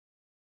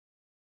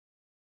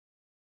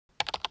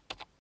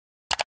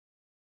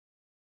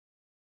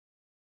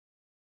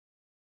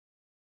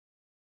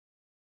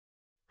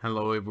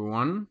Hello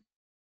everyone,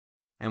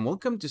 and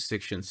welcome to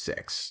Section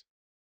 6,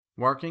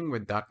 Working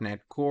with .NET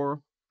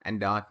Core and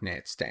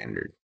 .NET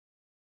Standard.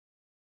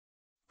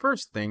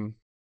 First thing,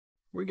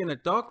 we're going to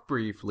talk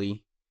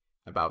briefly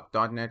about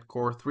 .NET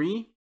Core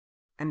 3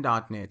 and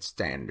 .NET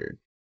Standard.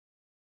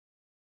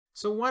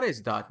 So what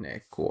is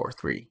 .NET Core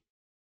 3?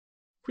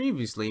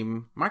 Previously,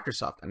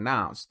 Microsoft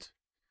announced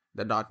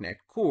the .NET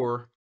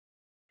Core,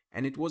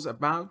 and it was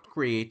about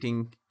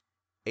creating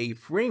a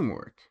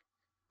framework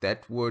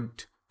that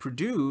would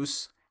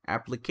produce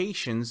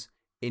applications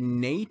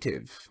in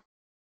native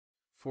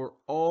for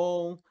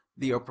all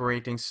the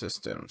operating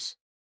systems.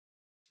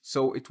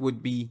 So it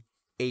would be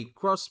a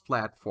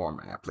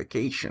cross-platform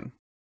application.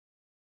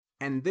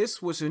 And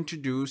this was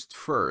introduced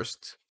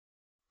first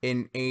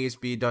in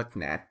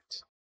ASP.NET.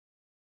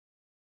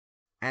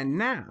 And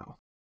now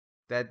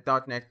that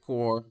 .NET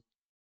Core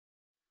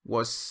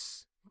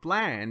was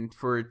planned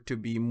for it to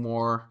be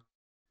more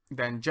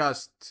than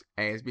just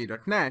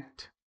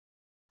ASP.NET,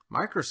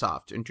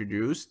 Microsoft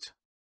introduced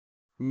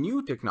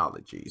new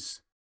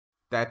technologies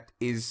that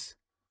is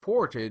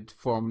ported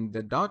from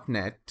the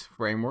 .NET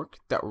framework,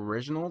 the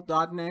original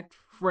 .NET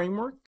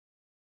framework,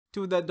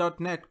 to the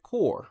 .NET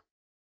Core,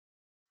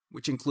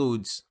 which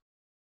includes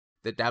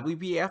the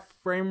Wpf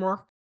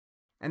Framework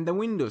and the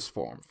Windows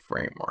Form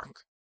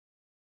Framework.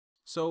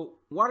 So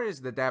what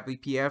is the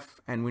Wpf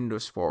and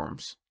Windows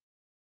Forms?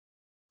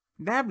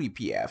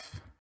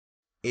 Wpf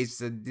is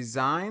a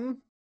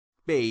design-based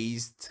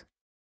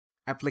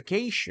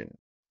application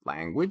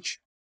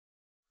language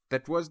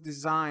that was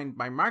designed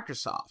by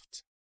Microsoft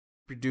to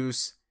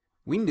produce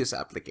Windows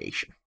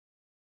application.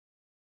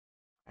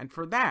 And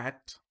for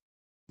that,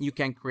 you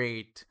can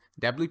create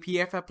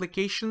WPF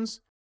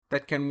applications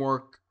that can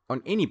work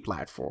on any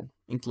platform,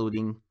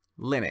 including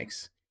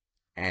Linux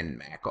and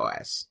Mac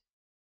OS.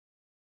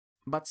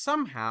 But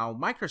somehow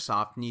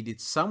Microsoft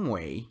needed some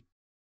way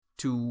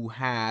to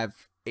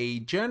have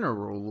a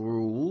general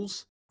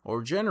rules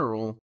or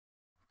general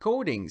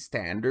coding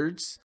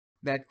standards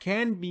that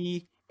can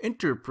be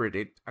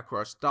interpreted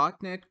across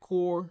 .NET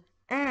Core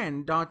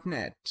and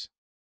 .NET.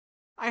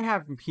 I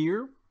have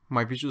here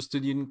my Visual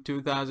Studio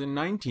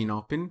 2019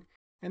 open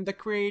and the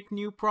Create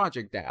New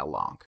Project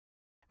dialog.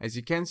 As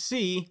you can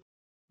see,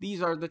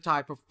 these are the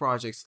type of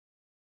projects.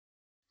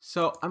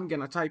 So I'm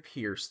gonna type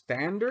here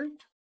standard,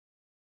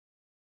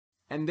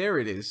 and there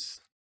it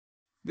is.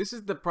 This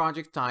is the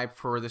project type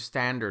for the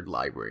standard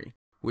library,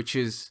 which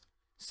is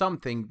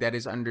something that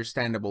is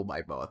understandable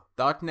by both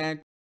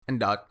 .NET and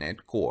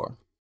 .NET Core.